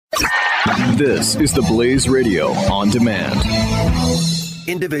This is the Blaze Radio on demand.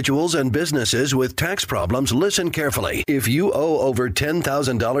 Individuals and businesses with tax problems, listen carefully. If you owe over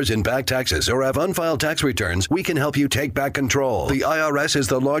 $10,000 in back taxes or have unfiled tax returns, we can help you take back control. The IRS is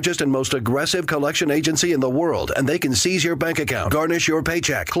the largest and most aggressive collection agency in the world, and they can seize your bank account, garnish your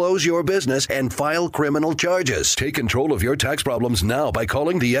paycheck, close your business, and file criminal charges. Take control of your tax problems now by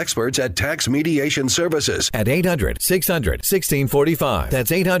calling the experts at Tax Mediation Services at 800-600-1645.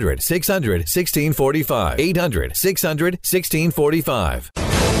 That's 800-600-1645. 800-600-1645.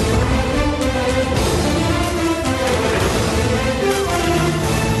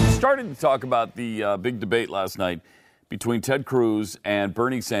 Started to talk about the big debate last night between Ted Cruz and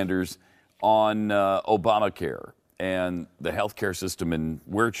Bernie Sanders on Obamacare and the healthcare system and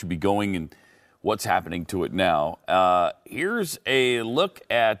where it should be going and what's happening to it now. Here's a look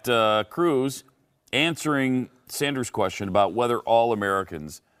at Cruz answering Sanders' question about whether all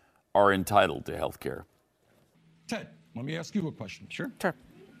Americans are entitled to healthcare. Ted, let me ask you a question. Sure.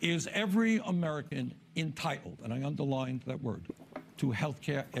 Is every American entitled, and I underlined that word, to health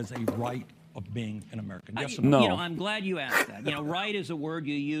care as a right of being an American? Yes or no? No. I'm glad you asked that. Right is a word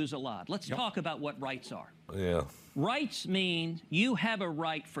you use a lot. Let's talk about what rights are. Yeah. Rights mean you have a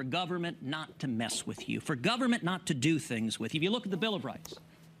right for government not to mess with you, for government not to do things with you. If you look at the Bill of Rights,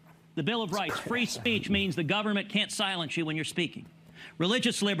 free speech means the government can't silence you when you're speaking.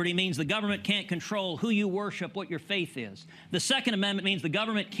 Religious liberty means the government can't control who you worship, what your faith is. The Second Amendment means the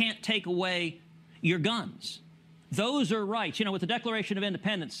government can't take away your guns. Those are rights. What the Declaration of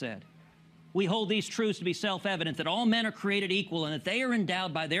Independence said. We hold these truths to be self-evident, that all men are created equal and that they are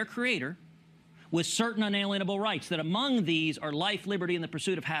endowed by their Creator with certain unalienable rights, that among these are life, liberty, and the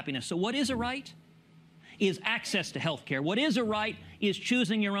pursuit of happiness. So what is a right? Is access to health care. What is a right is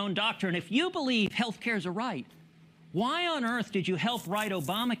choosing your own doctor. And if you believe health care is a right, why on earth did you help write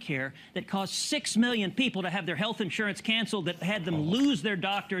Obamacare that caused 6 million people to have their health insurance canceled, that had them lose their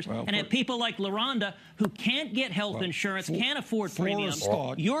doctors, and had people like LaRonda who can't get health insurance, can't afford premiums?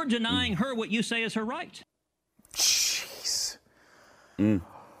 You're denying her what you say is her right. Jeez. The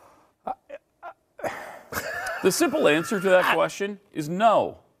simple answer to that question is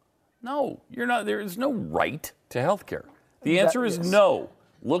no. No, you're not. There is no right to health care. The answer is no.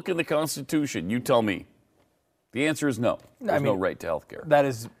 Look in the Constitution. You tell me. The answer is no. There's no right to health care. That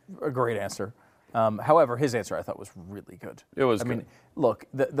is a great answer. However, his answer I thought was really good. It was good. Look,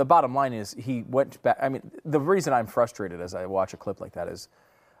 the bottom line is he went back. The reason I'm frustrated as I watch a clip like that is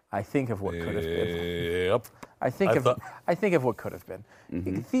I think of what could have been. Yep. I think of what could have been.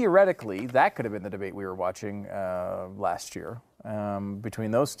 Mm-hmm. Theoretically, that could have been the debate we were watching last year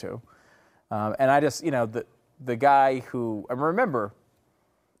between those two. And I just, the guy who, remember,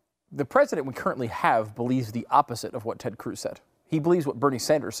 the president we currently have believes the opposite of what Ted Cruz said. He believes what Bernie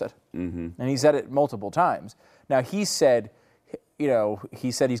Sanders said. Mm-hmm. And he said it multiple times. Now, he said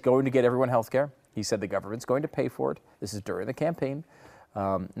he's going to get everyone health care. He said the government's going to pay for it. This is during the campaign.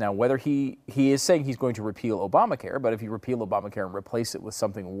 Now, whether he is saying he's going to repeal Obamacare, but if you repeal Obamacare and replace it with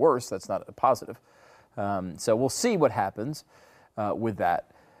something worse, that's not a positive. So we'll see what happens with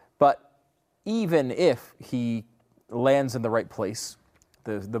that. But even if he lands in the right place,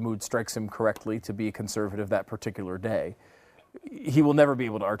 the mood strikes him correctly to be a conservative that particular day, he will never be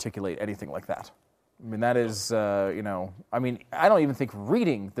able to articulate anything like that. That is, I don't even think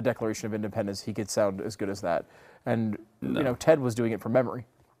reading the Declaration of Independence he could sound as good as that. And, Ted was doing it from memory.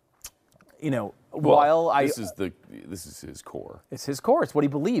 This is his core. It's his core. It's what he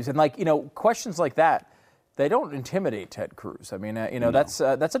believes. And, questions like that, they don't intimidate Ted Cruz. No. That's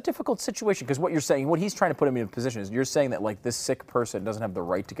a difficult situation because what you're saying, what he's trying to put him in a position is you're saying that this sick person doesn't have the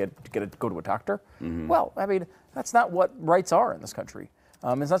right to go to a doctor. Mm-hmm. Well, that's not what rights are in this country.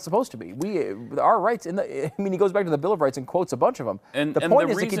 It's not supposed to be. Our rights he goes back to the Bill of Rights and quotes a bunch of them. And the point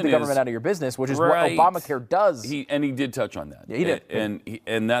is to keep the government out of your business, which is what Obamacare does. He did touch on that. Yeah, he did.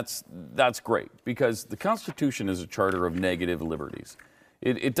 And that's great because the Constitution is a charter of negative liberties.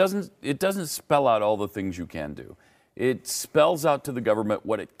 It doesn't spell out all the things you can do. It spells out to the government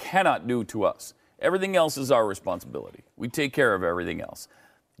what it cannot do to us. Everything else is our responsibility. We take care of everything else.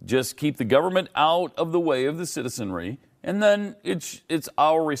 Just keep the government out of the way of the citizenry, and then it's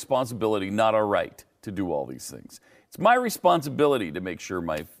our responsibility, not our right, to do all these things. It's my responsibility to make sure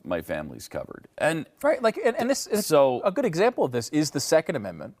my family's covered. And right, this is so a good example of this is the Second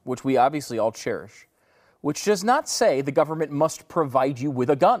Amendment, which we obviously all cherish, which does not say the government must provide you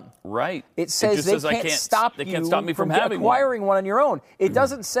with a gun. Right. It says they can't stop me from acquiring one on your own. It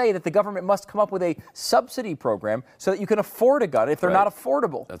doesn't say that the government must come up with a subsidy program so that you can afford a gun if they're not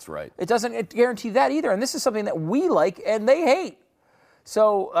affordable. That's right. It doesn't guarantee that either. And this is something that we like and they hate.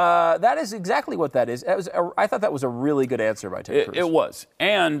 So that is exactly what that is. I thought that was a really good answer by Ted Cruz. It was.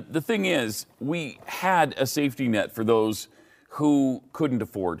 And the thing is, we had a safety net for those who couldn't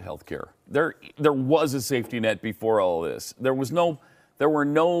afford health care. There was a safety net before all this. There were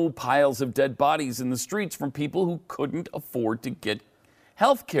no piles of dead bodies in the streets from people who couldn't afford to get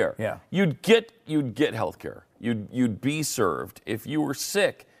health care. Yeah. You'd get health care. You'd be served. If you were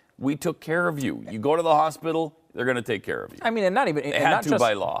sick, we took care of you. You go to the hospital, they're going to take care of you. I mean, and not even they had to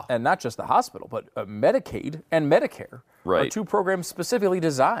by law, and not just the hospital, but Medicaid and Medicare are two programs specifically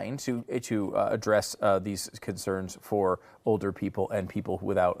designed to address these concerns for older people and people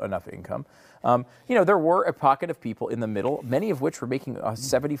without enough income. There were a pocket of people in the middle, many of which were making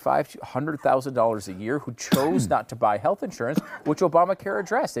 $75,000 to $100,000 a year, who chose not to buy health insurance, which Obamacare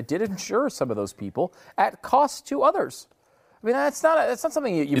addressed. It did insure some of those people at cost to others. I mean, that's not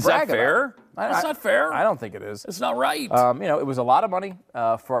something you is brag that fair? about. That's not fair. I don't think it is. It's not right. It was a lot of money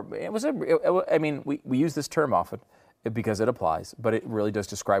we use this term often because it applies, but it really does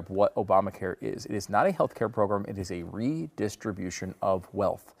describe what Obamacare is. It is not a health care program. It is a redistribution of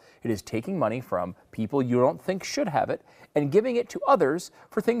wealth. It is taking money from people you don't think should have it and giving it to others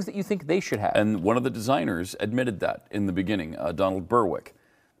for things that you think they should have. And one of the designers admitted that in the beginning, Donald Berwick.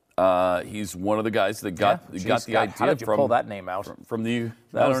 He's one of the guys that got the idea. How did you pull that name out? From the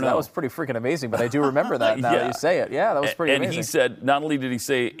that was pretty freaking amazing, but I do remember that now that you say it. Yeah, that was pretty amazing. And he said, not only did he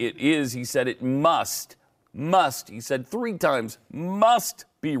say it is, he said it must, he said 3 times, must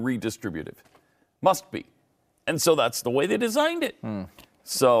be redistributive. Must be. And so that's the way they designed it.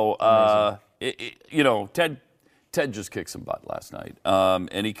 So, Ted just kicked some butt last night.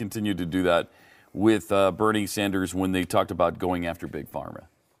 And he continued to do that with Bernie Sanders when they talked about going after Big Pharma.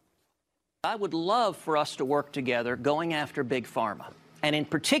 I would love for us to work together going after Big Pharma, and in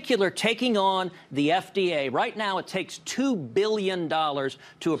particular taking on the FDA. Right now it takes $2 billion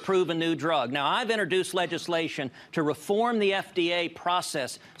to approve a new drug. Now, I've introduced legislation to reform the FDA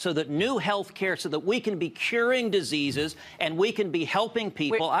process so that new health care, so that we can be curing diseases and we can be helping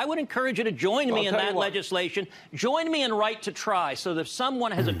people. I would encourage you to join me in that legislation. Join me in Right to Try, so that if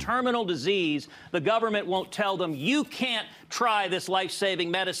someone has a terminal disease, the government won't tell them, you can't try this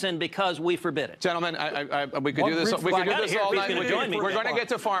life-saving medicine because we forbid it. Gentlemen, we could do this. We could do this all night. We're going to get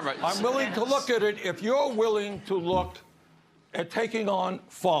to pharma. I'm willing to look at it. If you're willing to look at taking on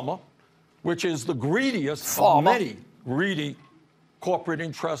pharma, which is the greediest of many greedy corporate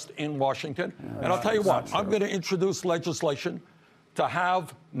interests in Washington, and I'll tell you what, I'm going to introduce legislation to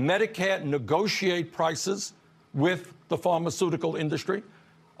have Medicare negotiate prices with the pharmaceutical industry.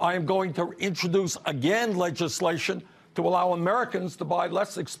 I am going to introduce again legislation to allow Americans to buy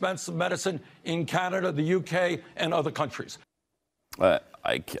less expensive medicine in Canada, the UK, and other countries.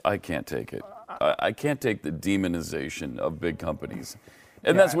 I can't take it. I can't take the demonization of big companies.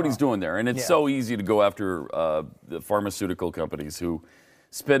 And that's what he's doing there. And it's so easy to go after the pharmaceutical companies who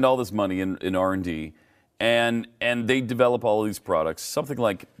spend all this money in R&D, and they develop all of these products. Something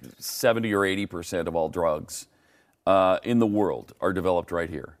like 70 or 80% of all drugs in the world are developed right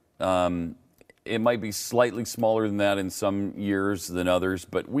here. It might be slightly smaller than that in some years than others,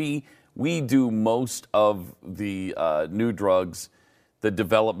 but we do most of the new drugs, the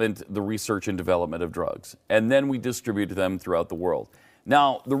development, the research and development of drugs, and then we distribute them throughout the world.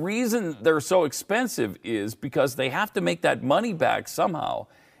 Now, the reason they're so expensive is because they have to make that money back somehow,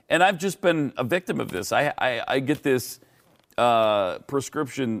 and I've just been a victim of this. I get this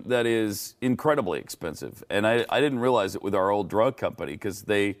prescription that is incredibly expensive, and I didn't realize it with our old drug company because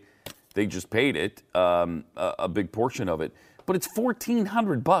they just paid it, a big portion of it. But it's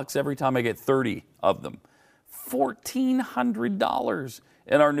 $1,400 every time I get 30 of them. $1,400.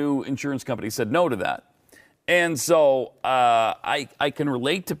 And our new insurance company said no to that. And so I can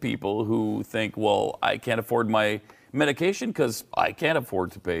relate to people who think, well, I can't afford my medication because I can't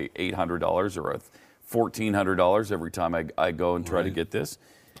afford to pay $800 or $1,400 every time I go and try to get this.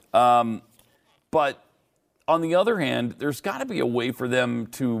 But on the other hand, there's got to be a way for them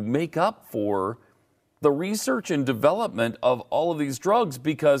to make up for the research and development of all of these drugs,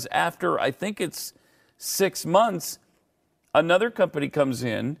 because after, I think it's 6 months, another company comes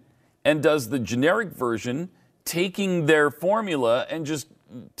in and does the generic version, taking their formula and just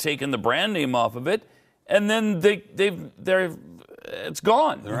taking the brand name off of it, and then it's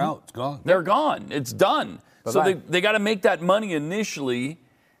gone. They're out. It's gone. They're gone. It's done. Bye-bye. So they got to make that money initially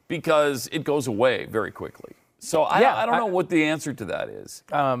because it goes away very quickly. So I don't know what the answer to that is.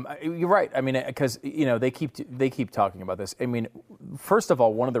 You're right. I mean, because they keep talking about this. I mean, first of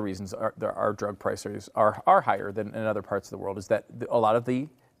all, one of the reasons our drug prices are higher than in other parts of the world is that a lot of the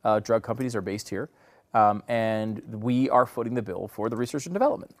drug companies are based here. And we are footing the bill for the research and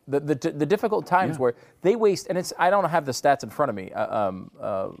development. The difficult times where they waste, and I don't have the stats in front of me,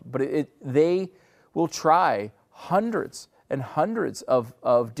 but they will try hundreds and hundreds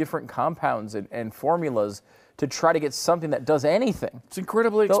of different compounds and formulas to try to get something that does anything. It's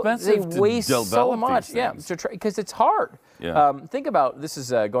incredibly expensive. They waste to so much, because it's hard. Yeah. Think about this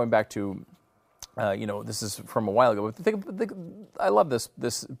is going back to. This is from a while ago. But I love this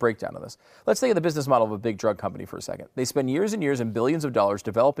breakdown of this. Let's think of the business model of a big drug company for a second. They spend years and years and billions of dollars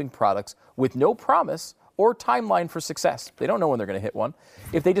developing products with no promise or timeline for success. They don't know when they're going to hit one.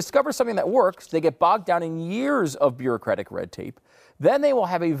 If they discover something that works, they get bogged down in years of bureaucratic red tape. Then they will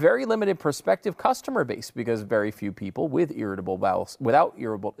have a very limited prospective customer base because very few people without irritable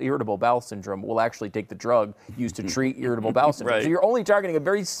bowel syndrome will actually take the drug used to treat irritable bowel syndrome. Right. So you're only targeting a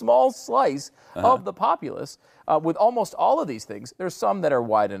very small slice of the populace. With almost all of these things, there's some that are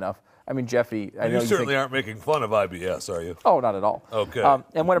wide enough. I mean, Jeffy, I know you certainly aren't making fun of IBS, are you? Oh, not at all. Okay.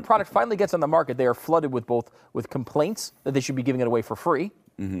 And when a product finally gets on the market, they are flooded with with complaints that they should be giving it away for free.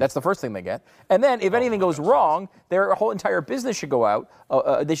 Mm-hmm. That's the first thing they get. And then if anything goes wrong, their whole entire business should go out.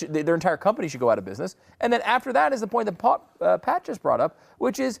 Their entire company should go out of business. And then after that is the point that Pat just brought up,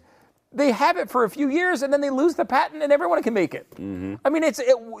 which is they have it for a few years and then they lose the patent and everyone can make it. Mm-hmm. I mean,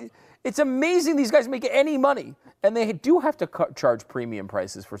 it's amazing these guys make any money. And they do have to charge premium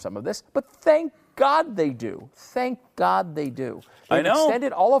prices for some of this, but thank God they do. Thank God they do. They've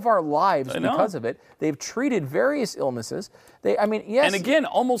extended all of our lives because of it. They've treated various illnesses. Yes. And again,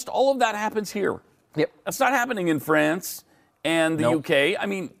 almost all of that happens here. Yep. That's not happening in France and the UK. I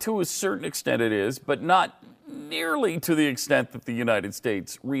mean, to a certain extent it is, but not nearly to the extent that the United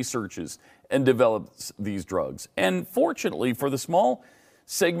States researches and develops these drugs. And fortunately for the small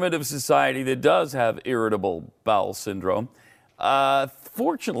segment of society that does have irritable bowel syndrome,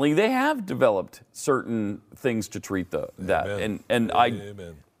 fortunately, they have developed certain things to treat that. Amen.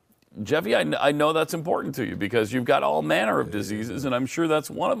 Amen. Jeffy, I know that's important to you because you've got all manner of diseases, and I'm sure that's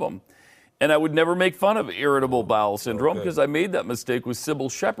one of them. And I would never make fun of irritable bowel syndrome because I made that mistake with Sybil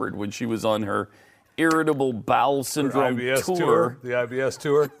Shepherd when she was on her irritable bowel syndrome tour. The IBS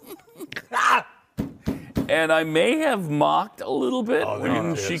tour. And I may have mocked a little bit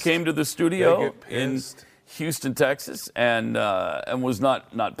when she came to the studio in Houston, Texas, and was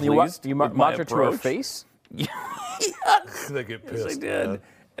not pleased. You mocked her to her face? Yes. They get pissed. Yes, I did. Man.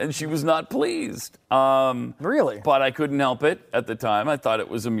 And she was not pleased. Really? But I couldn't help it at the time. I thought it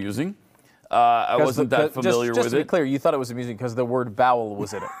was amusing. I wasn't that familiar with it. Just to be clear, you thought it was amusing because the word bowel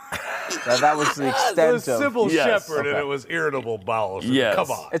was in it. That was the extent it was Sybil Shepherd, and it was irritable bowel syndrome. Yes. Come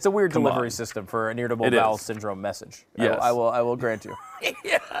on. It's a weird delivery system for an irritable bowel syndrome message. Yes. I will grant you.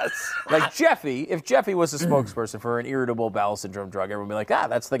 Yes. Like Jeffy, if Jeffy was a spokesperson for an irritable bowel syndrome drug, everyone would be like,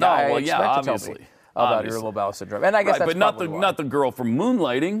 that's the guy I expect to tell me about irritable bowel syndrome. And I guess that's but not the girl from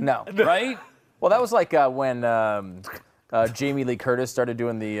Moonlighting. No. Right? Well, that was like when Jamie Lee Curtis started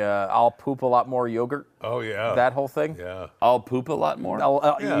doing the I'll poop a lot more yogurt. Oh, yeah. That whole thing. Yeah. I'll poop a lot more?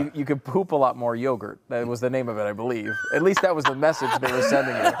 You could poop a lot more yogurt. That was the name of it, I believe. At least that was the message they were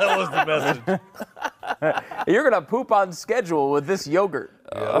sending you. That was the message. You're going to poop on schedule with this yogurt.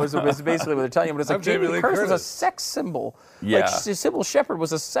 Was basically what they're telling you. But it's like Jamie Lee Curtis was a sex symbol. Yeah. Like Sybil Shepherd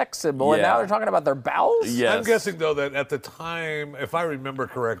was a sex symbol, and now they're talking about their bowels? Yes. I'm guessing, though, that at the time, if I remember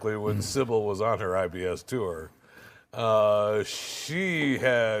correctly, when Sybil was on her IBS tour, she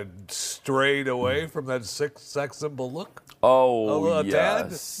had strayed away from that sex symbol look. Oh, yes. Tad?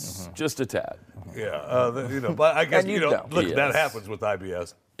 Mm-hmm. Just a tad. Yeah, but I guess, look, Yes. that happens with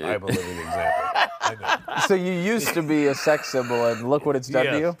IBS. I'm a living example. I know. So you used to be a sex symbol, and look what it's done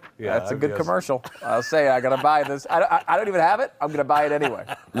to you? Yeah, That's a good IBS. commercial. I'll say I got to buy this. I don't even have it. I'm going to buy it anyway.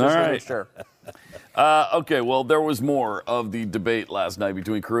 Just to right. make sure. Okay, well, there was more of the debate last night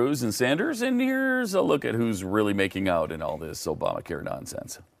between Cruz and Sanders, and here's a look at who's really making out in all this Obamacare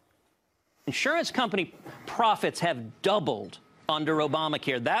nonsense. Insurance company profits have doubled under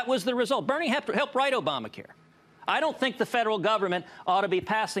Obamacare. That was the result. Bernie helped write Obamacare. I don't think the federal government ought to be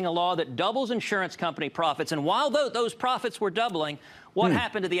passing a law that doubles insurance company profits. And while those profits were doubling, what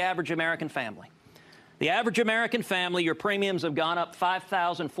happened to the average American family? The average American family, your premiums have gone up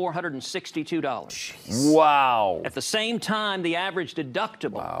 $5,462. Wow. At the same time, the average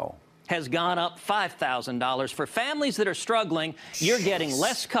deductible has gone up $5,000. For families that are struggling, you're getting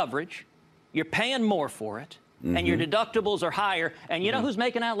less coverage, you're paying more for it, and your deductibles are higher. And you know who's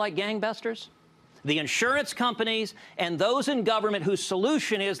making out like gangbusters? The insurance companies and those in government whose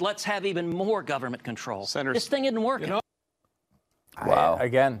solution is let's have even more government control. This thing isn't working. Wow. I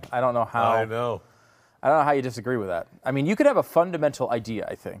don't know how. I know. I don't know how you disagree with that. I mean, you could have a fundamental idea,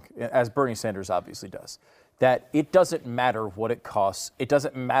 I think, as Bernie Sanders obviously does, that it doesn't matter what it costs. It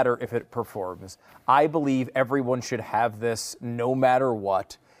doesn't matter if it performs. I believe everyone should have this no matter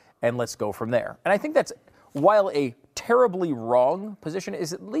what, and let's go from there. And I think that's, while a terribly wrong position,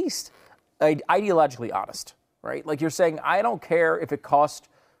 is at least ideologically honest, right? Like you're saying, I don't care if it costs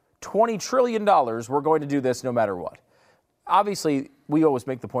 $20 trillion, we're going to do this no matter what. Obviously, we always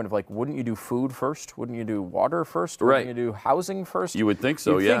make the point of, like, wouldn't you do food first? Wouldn't you do water first? Wouldn't you do housing first? You would think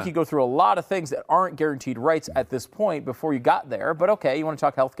so, You'd think you go through a lot of things that aren't guaranteed rights at this point before you got there. But okay, you want to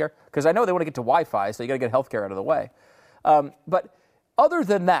talk healthcare? Because I know they want to get to Wi-Fi, so you got to get healthcare out of the way. But other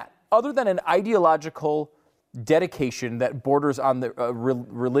than that, other than an ideological dedication that borders on the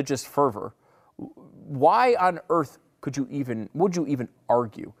religious fervor, why on earth would you even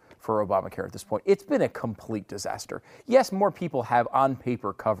argue for Obamacare at this point? It's been a complete disaster. Yes, more people have on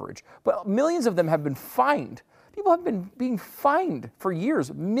paper coverage, but millions of them have been fined. People have been being fined for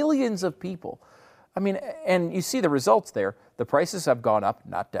years, millions of people. I mean, and you see the results there. The prices have gone up,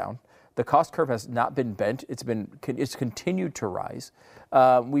 not down. The cost curve has not been bent. It's continued to rise.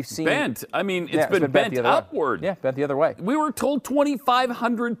 We've seen bent. I mean, it's been bent upward. Yeah, bent the other way. We were told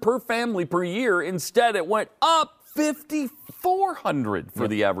 $2,500 per family per year. Instead, it went up $5,400 for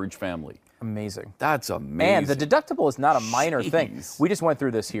the average family. Amazing. That's amazing. And the deductible is not a minor thing. We just went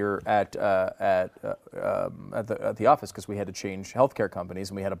through this here at the office because we had to change healthcare companies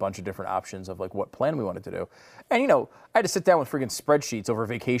and we had a bunch of different options of like what plan we wanted to do. And I had to sit down with freaking spreadsheets over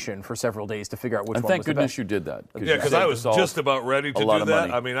vacation for several days to figure out which one was the best. And thank goodness you did that. Yeah, because I was just about ready to do that.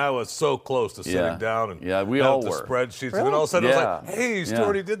 Money. I mean, I was so close to sitting down and we all the were. spreadsheets. Really? And then all of a sudden it was like, hey, Stu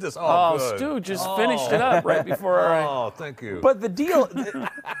already did this. Good. Stu just finished it up right before our... Oh, thank you. But the deal,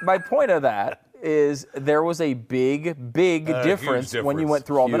 my point of that is there was a big difference when you went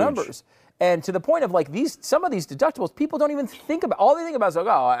through all the numbers. And to the point of like some of these deductibles, people don't even think about. All they think about is like,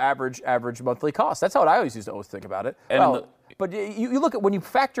 average monthly cost. That's how I always used to think about it. And but you look at when you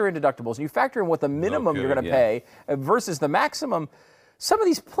factor in deductibles and you factor in what the minimum you're going to pay versus the maximum. Some of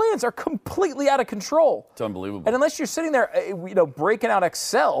these plans are completely out of control. It's unbelievable. And unless you're sitting there, breaking out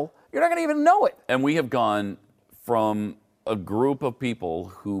Excel, you're not going to even know it. And we have gone from a group of people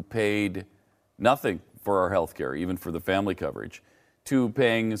who paid nothing for our health care, even for the family coverage, to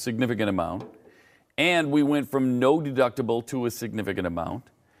paying a significant amount. And we went from no deductible to a significant amount.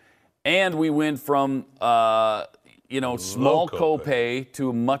 And we went from, small copay to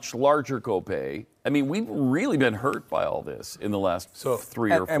a much larger copay. I mean, we've really been hurt by all this in the last 3 or 4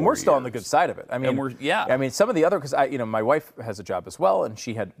 years. And we're still on the good side of it. I mean, some of the other, because my wife has a job as well, and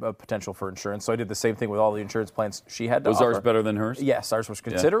she had a potential for insurance. So I did the same thing with all the insurance plans she had to offer. Was ours better than hers? Yes, ours was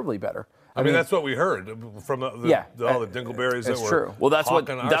considerably better. I mean, that's what we heard from all the dingleberries that were true. Well, that's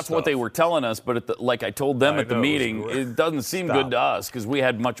what they were telling us. But like I told them at the meeting, it doesn't seem good to us because we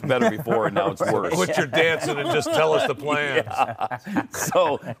had much better before, and now it's worse. Quit your dancing and just tell us the plans. Yeah.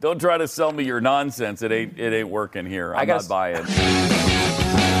 So don't try to sell me your nonsense. It ain't working here. I'm not buying.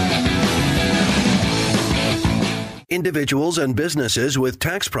 Individuals and businesses with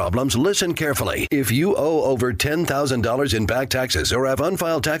tax problems, listen carefully. If you owe over $10,000 in back taxes or have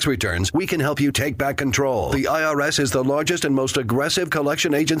unfiled tax returns, we can help you take back control. The IRS is the largest and most aggressive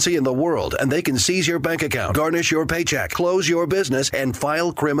collection agency in the world, and they can seize your bank account, garnish your paycheck, close your business, and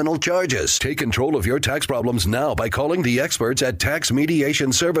file criminal charges. Take control of your tax problems now by calling the experts at Tax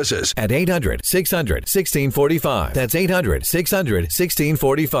Mediation Services at 800-600-1645. That's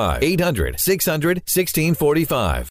 800-600-1645. 800-600-1645.